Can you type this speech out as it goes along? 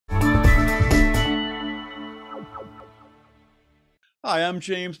Hi, I'm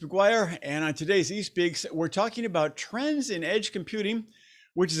James McGuire, and on today's eSpeaks, we're talking about trends in edge computing,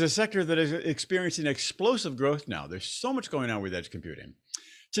 which is a sector that is experiencing explosive growth now. There's so much going on with edge computing.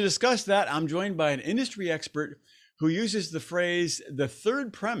 To discuss that, I'm joined by an industry expert who uses the phrase the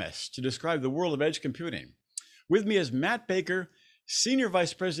third premise to describe the world of edge computing. With me is Matt Baker, Senior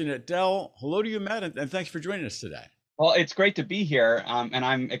Vice President at Dell. Hello to you, Matt, and thanks for joining us today. Well, it's great to be here, and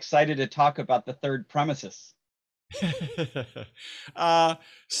I'm excited to talk about the third premises. uh,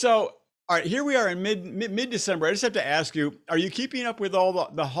 so, all right, here we are in mid December. I just have to ask you: are you keeping up with all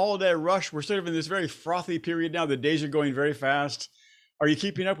the holiday rush? We're sort of in this very frothy period now. The days are going very fast. Are you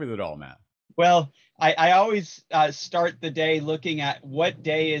keeping up with it all, Matt? Well, I always start the day looking at what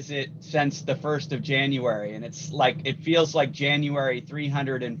day is it since the 1st of January, and it feels like January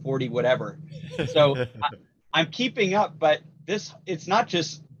 340 whatever. So I'm keeping up, but it's not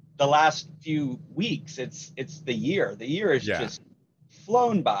just the last few weeks. It's the year. The year is Yeah. just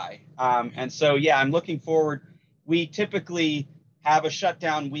flown by. And so, yeah, I'm looking forward. We typically have a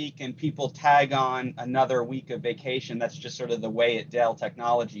shutdown week and people tag on another week of vacation. That's just sort of the way at Dell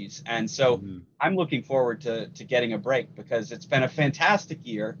Technologies. And so Mhm. I'm looking forward to getting a break because it's been a fantastic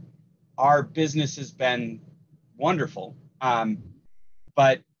year. Our business has been wonderful.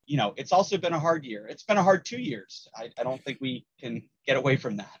 But it's also been a hard year. It's been a hard 2 years. I don't think we can get away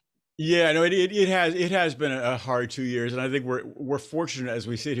from that. Yeah, no, it has been a hard 2 years, and I think we're fortunate as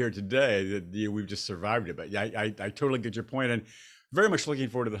we sit here today that we've just survived it. But yeah, I totally get your point, and very much looking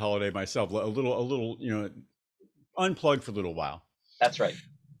forward to the holiday myself. A little, unplugged for a little while. That's right.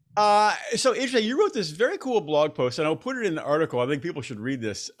 So interesting. You wrote this very cool blog post, and I'll put it in the article. I think people should read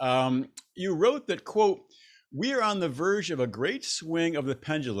this. You wrote that, quote, "We are on the verge of a great swing of the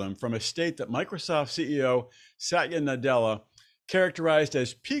pendulum from a state that Microsoft CEO Satya Nadella characterized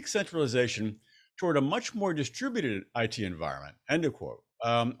as peak centralization toward a much more distributed IT environment," end of quote.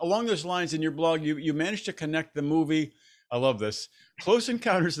 Along those lines, in your blog, you managed to connect the movie, I love this, Close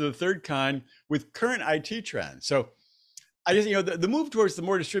Encounters of the Third Kind with current IT trends. So I guess the move towards the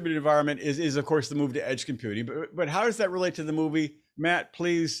more distributed environment is of course the move to edge computing. But how does that relate to the movie? Matt,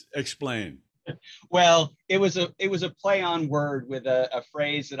 please explain. Well, it was a play on word with a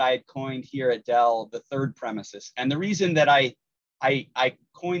phrase that I had coined here at Dell, the third premises. And the reason that I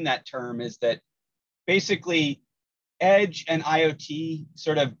coined that term is that basically edge and IoT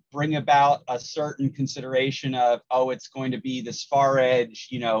sort of bring about a certain consideration of, oh, it's going to be this far edge,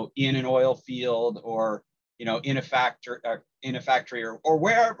 in an oil field or in a factory or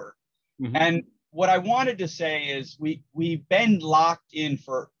wherever. Hmm. And what I wanted to say is we've been locked in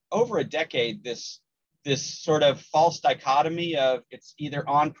for over a decade, this sort of false dichotomy of it's either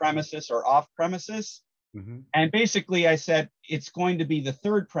on premises or off premises. Hmm. And basically I said it's going to be the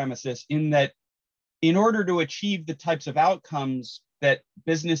third premises, in that in order to achieve the types of outcomes that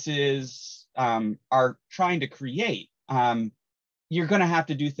businesses are trying to create, you're going to have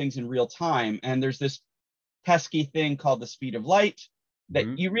to do things in real time. And there's this pesky thing called the speed of light that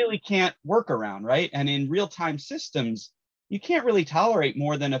Hmm. you really can't work around, right? And in real time systems, you can't really tolerate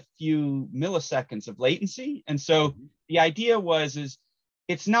more than a few milliseconds of latency. And so the idea is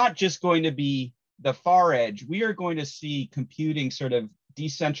it's not just going to be the far edge. We are going to see computing sort of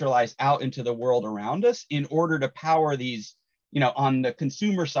decentralized out into the world around us in order to power these, on the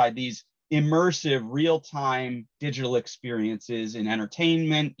consumer side, these immersive real-time digital experiences in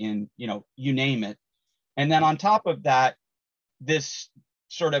entertainment, in, you name it. And then on top of that, this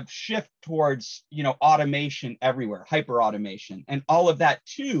sort of shift towards, automation everywhere, hyper automation, and all of that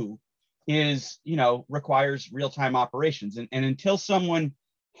too is, requires real-time operations. And until someone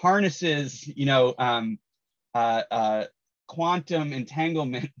harnesses, uh, uh, quantum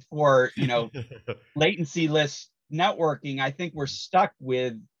entanglement for, latency-less networking, I think we're stuck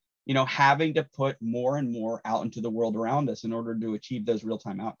with, having to put more and more out into the world around us in order to achieve those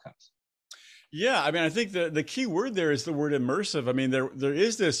real-time outcomes. Yeah, I mean, I think the key word there is the word immersive. I mean, there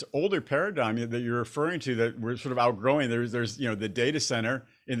is this older paradigm that you're referring to that we're sort of outgrowing. There's the data center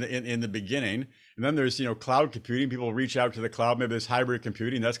in the beginning, and then there's cloud computing. People reach out to the cloud. Maybe there's hybrid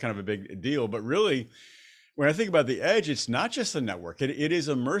computing. That's kind of a big deal. But really, when I think about the edge, it's not just the network. It is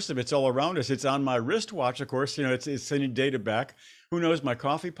immersive. It's all around us. It's on my wristwatch, of course. It's sending data back. Who knows, my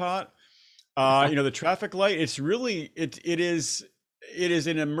coffee pot? The traffic light. It's really it is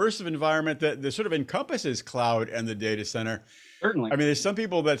an immersive environment that sort of encompasses cloud and the data center. I Certainly. mean, there's some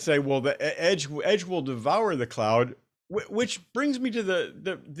people that say, well, the edge will devour the cloud, which brings me to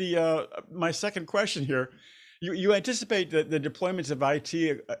the my second question here. You anticipate that the deployments of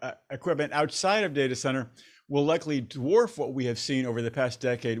IT equipment outside of data center will likely dwarf what we have seen over the past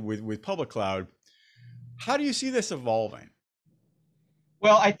decade with public cloud. How do you see this evolving?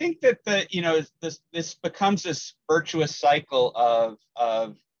 Well, I think that this becomes this virtuous cycle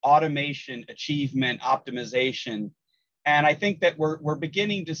of automation, achievement, optimization, and I think that we're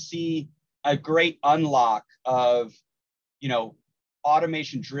beginning to see a great unlock of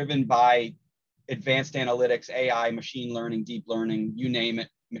automation driven by advanced analytics, AI, machine learning, deep learning, you name it,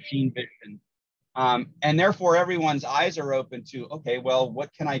 machine vision. And therefore, everyone's eyes are open to, okay, well,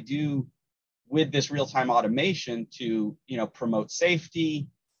 what can I do with this real-time automation to, promote safety,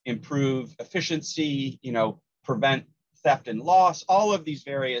 improve efficiency, prevent theft and loss, all of these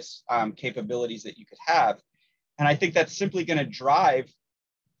various capabilities that you could have. And I think that's simply going to drive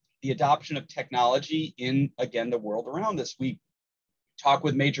the adoption of technology in, again, the world around us. We talk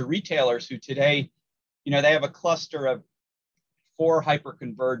with major retailers who today, they have a cluster of 4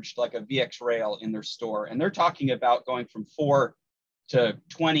 hyper-converged, like a VX rail in their store. And they're talking about going from 4 to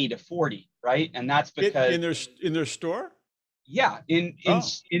 20 to 40, right? And that's because in their store? Yeah, in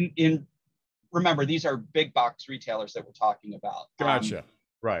remember, these are big box retailers that we're talking about. Gotcha.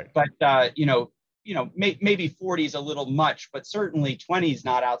 Right. But maybe 40 is a little much, but certainly 20 is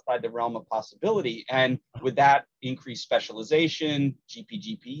not outside the realm of possibility. And with that increased specialization,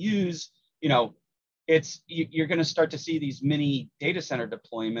 GPUs, you're going to start to see these mini data center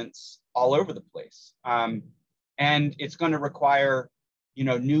deployments all over the place. And it's going to require,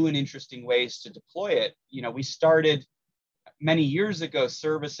 new and interesting ways to deploy it. We started many years ago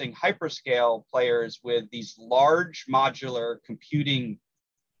servicing hyperscale players with these large modular computing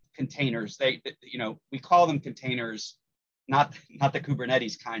containers. We call them containers, not the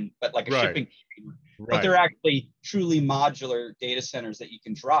Kubernetes kind, but like a shipping container. Right. But they're actually truly modular data centers that you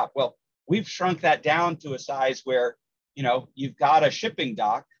can drop. Well, we've shrunk that down to a size where, you've got a shipping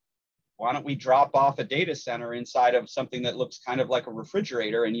dock. Why don't we drop off a data center inside of something that looks kind of like a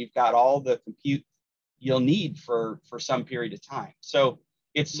refrigerator, and you've got all the compute you'll need for some period of time. So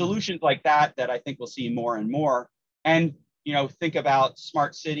it's solutions like that I think we'll see more and more. And, think about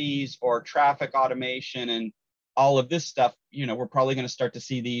smart cities or traffic automation and all of this stuff. We're probably going to start to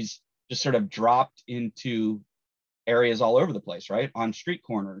see these just sort of dropped into areas all over the place, right? On street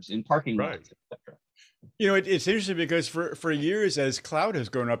corners, in parking lots, etc. It's interesting because for years, as cloud has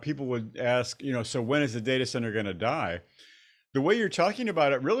grown up, people would ask, so when is the data center going to die? The way you're talking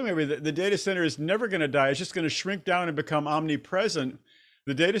about it, really, maybe the data center is never going to die. It's just going to shrink down and become omnipresent.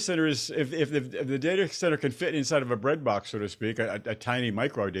 The data center is, if the data center can fit inside of a bread box, so to speak, a tiny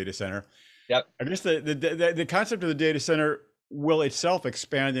micro data center. Yep. I guess the concept of the data center will itself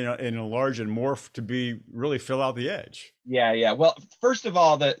expand and enlarge and morph to be really fill out the edge. Yeah. Well, first of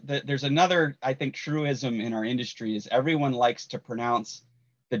all, there's another, I think, truism in our industry is everyone likes to pronounce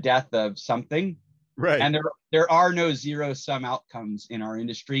the death of something. Right. And there are no zero-sum outcomes in our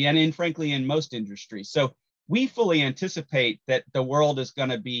industry and frankly, in most industries. So we fully anticipate that the world is going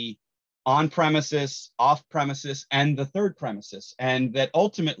to be on premises, off premises, and the third premises. And that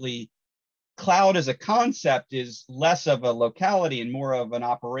ultimately, cloud as a concept is less of a locality and more of an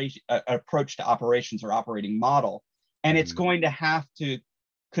approach to operations or operating model. And it's going to have to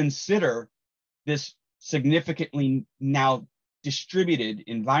consider this significantly now distributed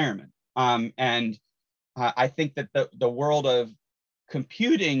environment. And I think that the world of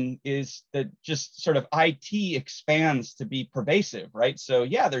computing is that just sort of IT expands to be pervasive, right? So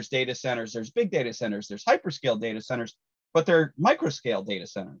yeah, there's data centers, there's big data centers, there's hyperscale data centers, but they're microscale data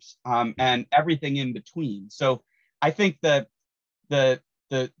centers and everything in between. So I think that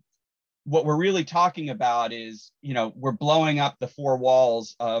what we're really talking about is, we're blowing up the 4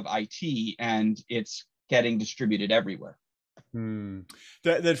 walls of IT and it's getting distributed everywhere.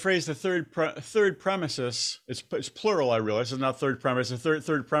 That phrase, the third premises, it's plural. I realize it's not third premise. The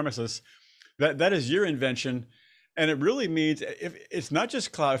third premises. That is your invention, and it really means it's not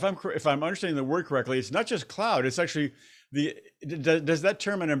just cloud. If I'm understanding the word correctly, it's not just cloud. It's actually does that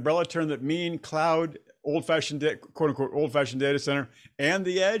term an umbrella term that mean cloud, old-fashioned quote unquote old-fashioned data center, and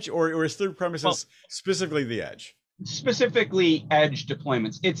the edge, or is third premises specifically the edge? Specifically, edge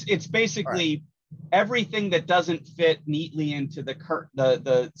deployments. It's basically everything that doesn't fit neatly into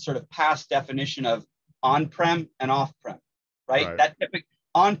the sort of past definition of on-prem and off-prem, right? That typically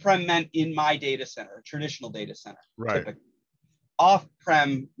on-prem meant in my data center, a traditional data center. Right. Typically.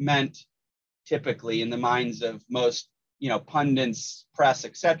 Off-prem meant typically in the minds of most, pundits, press,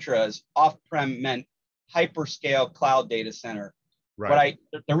 etc. Off-prem meant hyperscale cloud data center. Right.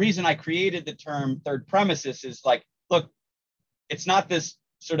 But the reason I created the term third premises is like, look, it's not this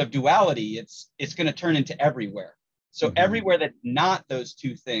sort of duality, it's going to turn into everywhere. So everywhere that's not those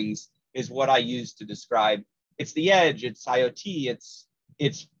two things is what I use to describe. It's the edge, it's IoT,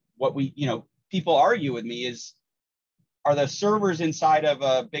 it's what we, people argue with me is are the servers inside of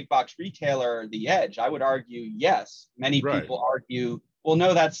a big box retailer the edge? I would argue yes. Many Right. people argue, well,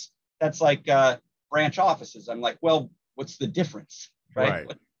 no, that's like branch offices. I'm like, well, what's the difference, right? Right.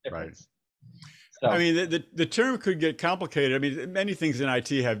 What's the Right. difference? I So mean, the term could get complicated. I mean, many things in IT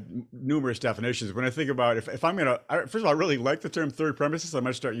have numerous definitions. When I think about if I'm going to, first of all, I really like the term third premises. I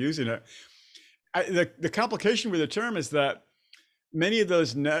might start using it. The complication with the term is that many of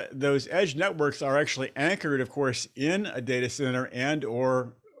those edge networks are actually anchored, of course, in a data center and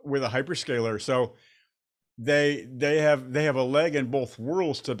or with a hyperscaler. So they have a leg in both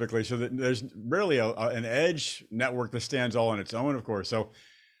worlds typically. So that there's rarely an edge network that stands all on its own, of course. So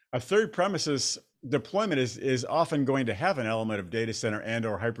a third premises deployment is often going to have an element of data center and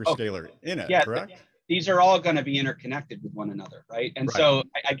or oh, hyperscaler in it, yeah, correct? these are all going to be interconnected with one another, right? And Right. so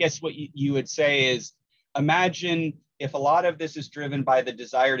I guess what you would say is, imagine if a lot of this is driven by the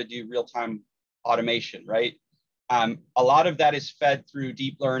desire to do real-time automation, right? A lot of that is fed through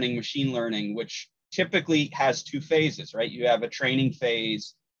deep learning, machine learning, which typically has two phases, right? You have a training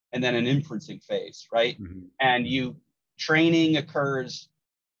phase and then an inferencing phase, right? Mhm. And training occurs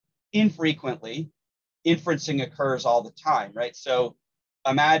infrequently, inferencing occurs all the time, right? So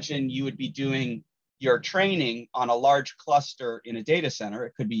imagine you would be doing your training on a large cluster in a data center.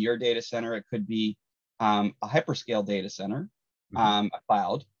 It could be your data center, it could be a hyperscale data center, Mhm. a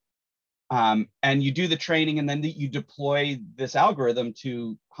cloud. And you do the training, and then you deploy this algorithm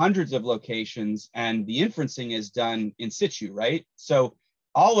to hundreds of locations, and the inferencing is done in situ, right? So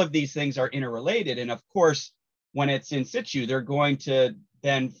all of these things are interrelated. And of course, when it's in situ, they're going to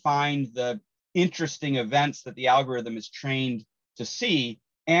then find the interesting events that the algorithm is trained to see,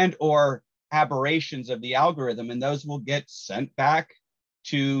 and or aberrations of the algorithm, and those will get sent back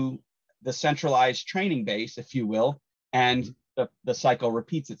to the centralized training base, if you will, and the cycle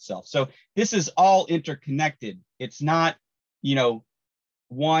repeats itself. So this is all interconnected. It's not,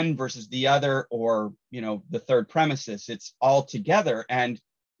 one versus the other, or, the third premises. It's all together. And,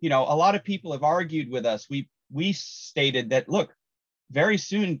 a lot of people have argued with us. We stated that, look, very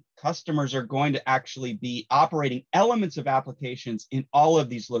soon customers are going to actually be operating elements of applications in all of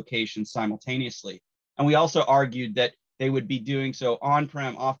these locations simultaneously. And we also argued that they would be doing so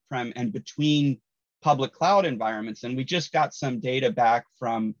on-prem, off-prem, and between public cloud environments. And we just got some data back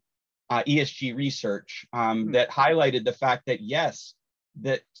from ESG research that highlighted the fact that, yes,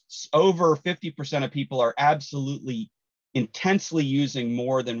 that over 50% of people are absolutely intensely using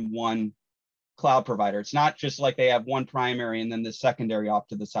more than one cloud provider. It's not just like they have one primary and then the secondary off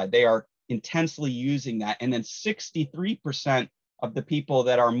to the side. They are intensely using that. And then 63% of the people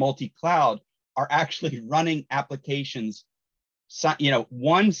that are multi-cloud are actually running applications,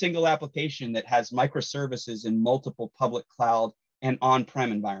 one single application that has microservices in multiple public cloud and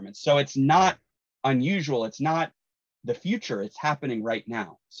on-prem environments. So it's not unusual. It's not the future. It's happening right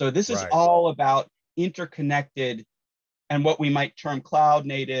now. So this is Right. all about interconnected and what we might term cloud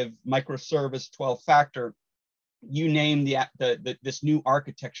native, microservice, 12-factor. You name this new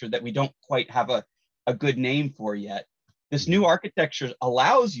architecture that we don't quite have a good name for yet. This new architecture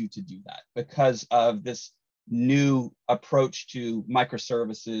allows you to do that because of this new approach to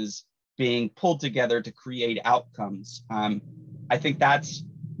microservices being pulled together to create outcomes. I think that's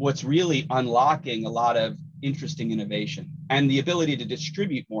what's really unlocking a lot of interesting innovation and the ability to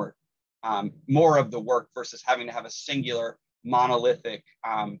distribute more of the work versus having to have a singular monolithic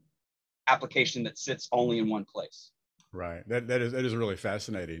application that sits only in one place. Right. That is really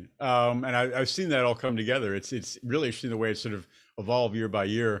fascinating. And I've seen that all come together. It's really interesting the way it's sort of evolved year by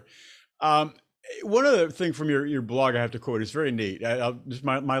year. Um, One other thing from your blog I have to quote is very neat. Just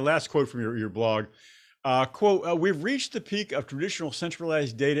my last quote from your blog. Quote, we've reached the peak of traditional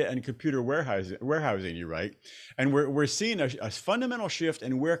centralized data and computer warehousing, you write, and we're seeing a fundamental shift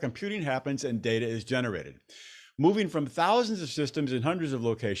in where computing happens and data is generated. Moving from thousands of systems in hundreds of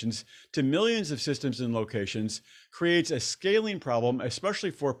locations to millions of systems and locations creates a scaling problem,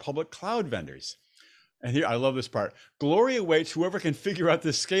 especially for public cloud vendors. And here, I love this part. Glory awaits whoever can figure out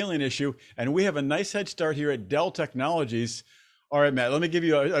this scaling issue, and we have a nice head start here at Dell Technologies. All right, Matt, let me give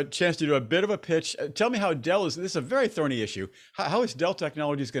you a chance to do a bit of a pitch. Tell me how this is a very thorny issue. How is Dell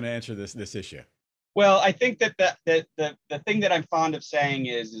Technologies going to answer this issue? Well, I think that the thing that I'm fond of saying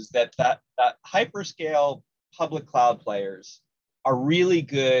is that hyperscale public cloud players are really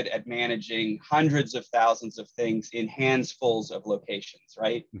good at managing hundreds of thousands of things in handfuls of locations,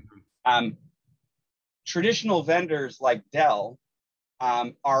 right? Traditional vendors like Dell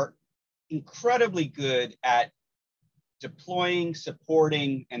are incredibly good at deploying,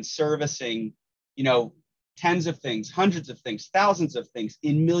 supporting, and servicing, tens of things, hundreds of things, thousands of things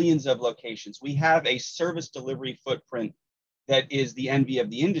in millions of locations. We have a service delivery footprint that is the envy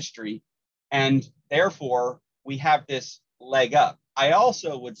of the industry. And therefore, we have this leg up. I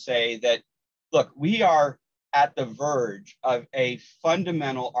also would say that, look, we are at the verge of a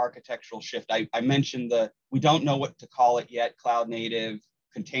fundamental architectural shift. I mentioned we don't know what to call it yet, cloud native,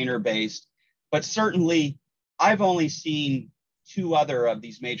 container based, but certainly I've only seen two other of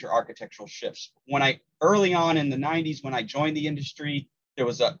these major architectural shifts. Early on in the 90s, when I joined the industry, there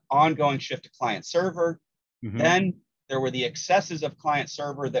was an ongoing shift to client server. Mm-hmm. Then there were the excesses of client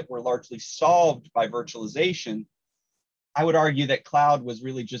server that were largely solved by virtualization. I would argue that cloud was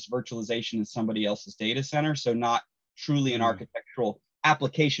really just virtualization in somebody else's data center, so not truly an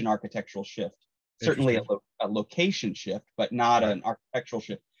application architectural shift. Certainly a location shift, but not an architectural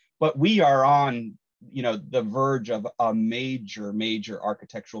shift. But we are on, the verge of a major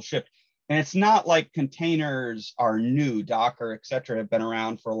architectural shift. And it's not like containers are new, Docker, et cetera, have been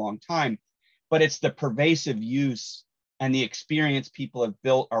around for a long time, but it's the pervasive use and the experience people have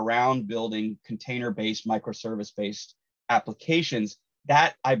built around building container-based, microservice-based applications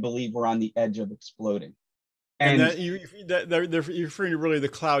that I believe we're on the edge of exploding. And they're referring to really the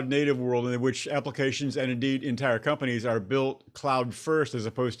cloud native world in which applications and indeed entire companies are built cloud first as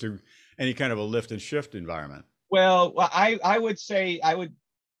opposed to any kind of a lift and shift environment. Well, I would say I would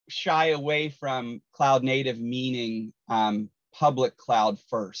shy away from cloud native meaning public cloud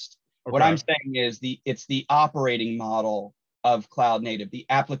first. Okay. What I'm saying is it's the operating model of cloud native, the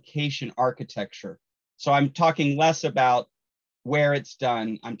application architecture. So I'm talking less about where it's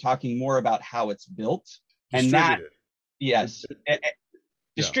done. I'm talking more about how it's built. And that, yes,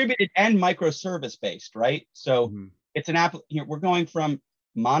 distributed and microservice based, right? So it's we're going from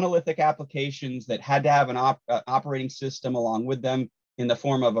monolithic applications that had to have an operating system along with them in the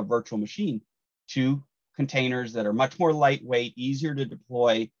form of a virtual machine to containers that are much more lightweight, easier to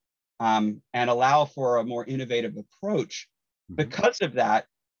deploy, and allow for a more innovative approach. Because of that,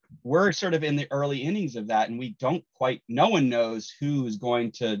 we're sort of in the early innings of that, and no one knows who is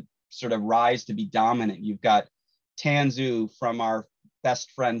going to sort of rise to be dominant. You've got Tanzu from our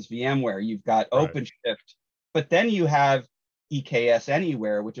best friends VMware, you've got OpenShift, but then you have EKS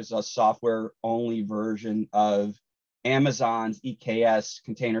Anywhere, which is a software only version of Amazon's EKS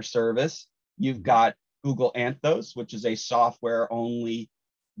container service. You've got Google Anthos, which is a software only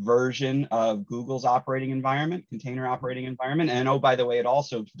version of Google's operating environment, container operating environment. And oh, by the way, it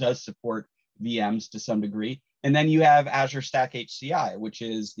also does support VMs to some degree. And then you have Azure Stack HCI, which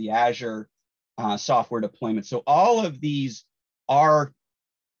is the Azure software deployment. So all of these are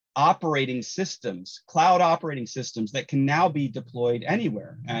operating systems, cloud operating systems that can now be deployed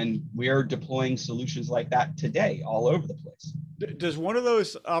anywhere. And we are deploying solutions like that today all over the place. Does one of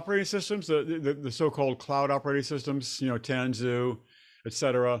those operating systems, the so-called cloud operating systems, Tanzu, et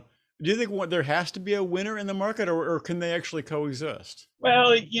cetera, do you think there has to be a winner in the market, or can they actually coexist?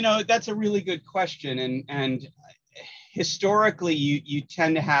 Well, that's a really good question. And historically, you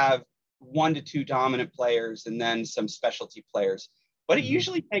tend to have 1 to 2 dominant players and then some specialty players. But it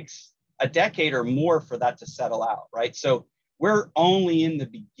usually takes a decade or more for that to settle out, right? So we're only in the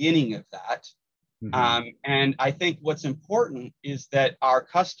beginning of that. And I think what's important is that our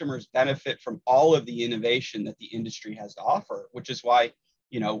customers benefit from all of the innovation that the industry has to offer, which is why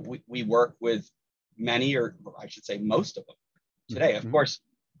we work with many, or I should say most of them today. Of course,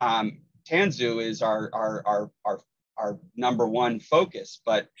 Tanzu is our number one focus,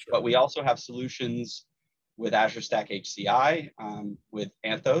 but we also have solutions with Azure Stack HCI, with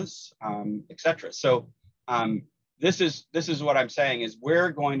Anthos, et cetera. So this is what I'm saying is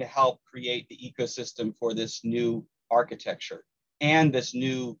we're going to help create the ecosystem for this new architecture and this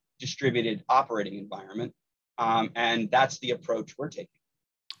new distributed operating environment. And that's the approach we're taking.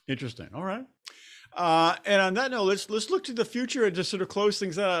 Interesting. All right. And on that note, let's look to the future and just sort of close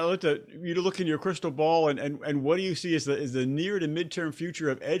things out. I'd like you to look in your crystal ball and what do you see as the near to midterm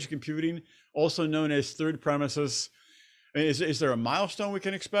future of edge computing, also known as third premises? I mean, is there a milestone we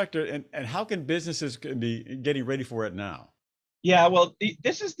can expect, and how can businesses be getting ready for it now? Yeah, well,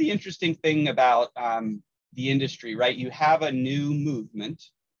 this is the interesting thing about the industry, right? You have a new movement,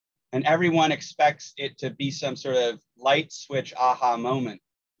 and everyone expects it to be some sort of light switch aha moment.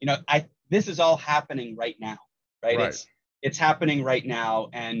 This is all happening right now, right? It's happening right now,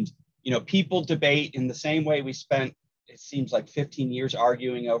 and people debate in the same way we spent, it seems like 15 years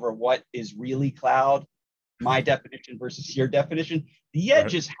arguing over what is really cloud, my definition versus your definition. The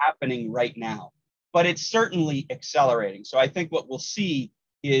edge is happening right now, but it's certainly accelerating. So I think what we'll see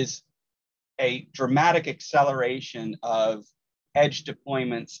is a dramatic acceleration of edge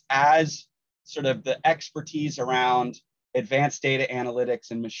deployments as sort of the expertise around advanced data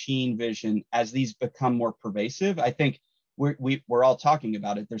analytics and machine vision, as these become more pervasive, I think we're all talking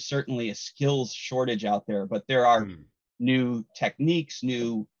about it. There's certainly a skills shortage out there, but there are new techniques,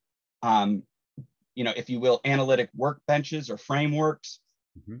 new, if you will, analytic workbenches or frameworks,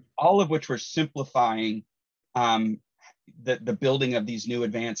 all of which were simplifying the building of these new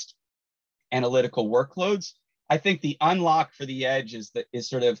advanced analytical workloads. I think the unlock for the edge is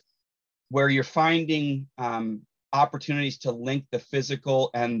sort of where you're finding opportunities to link the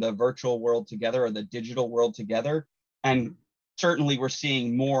physical and the virtual world together, or the digital world together. And certainly we're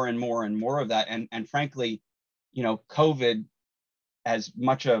seeing more and more and more of that. And frankly, COVID, as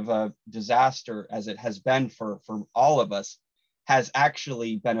much of a disaster as it has been for all of us, has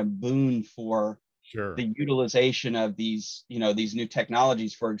actually been a boon for the utilization of these new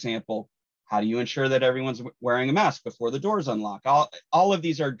technologies. For example, how do you ensure that everyone's wearing a mask before the doors unlock? All of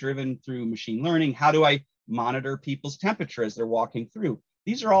these are driven through machine learning. How do I monitor people's temperature as they're walking through?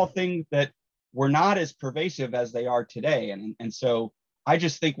 These are all things that were not as pervasive as they are today. And so I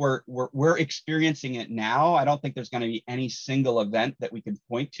just think we're experiencing it now. I don't think there's going to be any single event that we could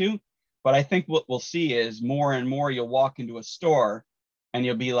point to, but I think what we'll see is more and more you'll walk into a store and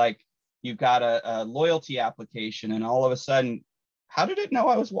you'll be like, you've got a loyalty application, and all of a sudden, how did it know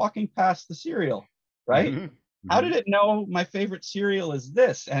I was walking past the cereal, right? How did it know my favorite cereal is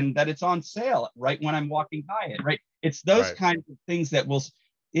this, and that it's on sale right when I'm walking by it, right? It's those kinds of things that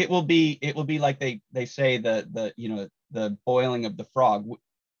it will be like they say the boiling of the frog.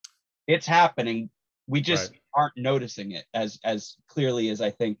 It's happening. We just aren't noticing it as clearly as I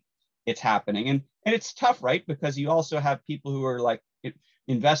think it's happening. And it's tough, right? Because you also have people who are like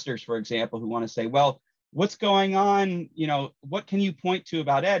investors, for example, who want to say, well, what's going on? What can you point to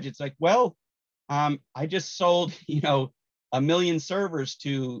about edge? It's like, well, I just sold, 1 million servers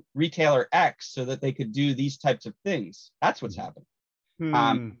to retailer X so that they could do these types of things. That's what's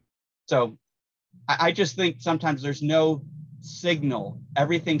happening. So I just think sometimes there's no signal.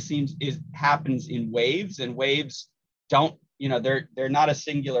 Everything happens in waves, and waves don't, they're not a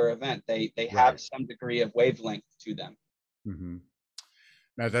singular event. They have some degree of wavelength to them.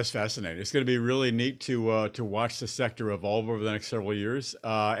 Matt, that's fascinating. It's going to be really neat to watch the sector evolve over the next several years.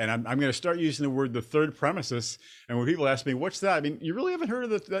 And I'm going to start using the word "the third premises." And when people ask me, "What's that?" I mean, you really haven't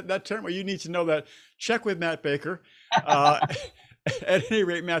heard of that term? Well, you need to know that. Check with Matt Baker. At any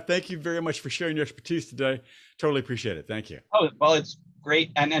rate, Matt, thank you very much for sharing your expertise today. Totally appreciate it. Thank you. Oh, well, it's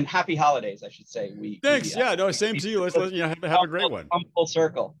great, and happy holidays, I should say. Thanks. Yeah, no, same to you. Let's have a great one. Come full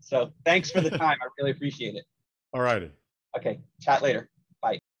circle. So thanks for the time. I really appreciate it. All righty. Okay, chat later.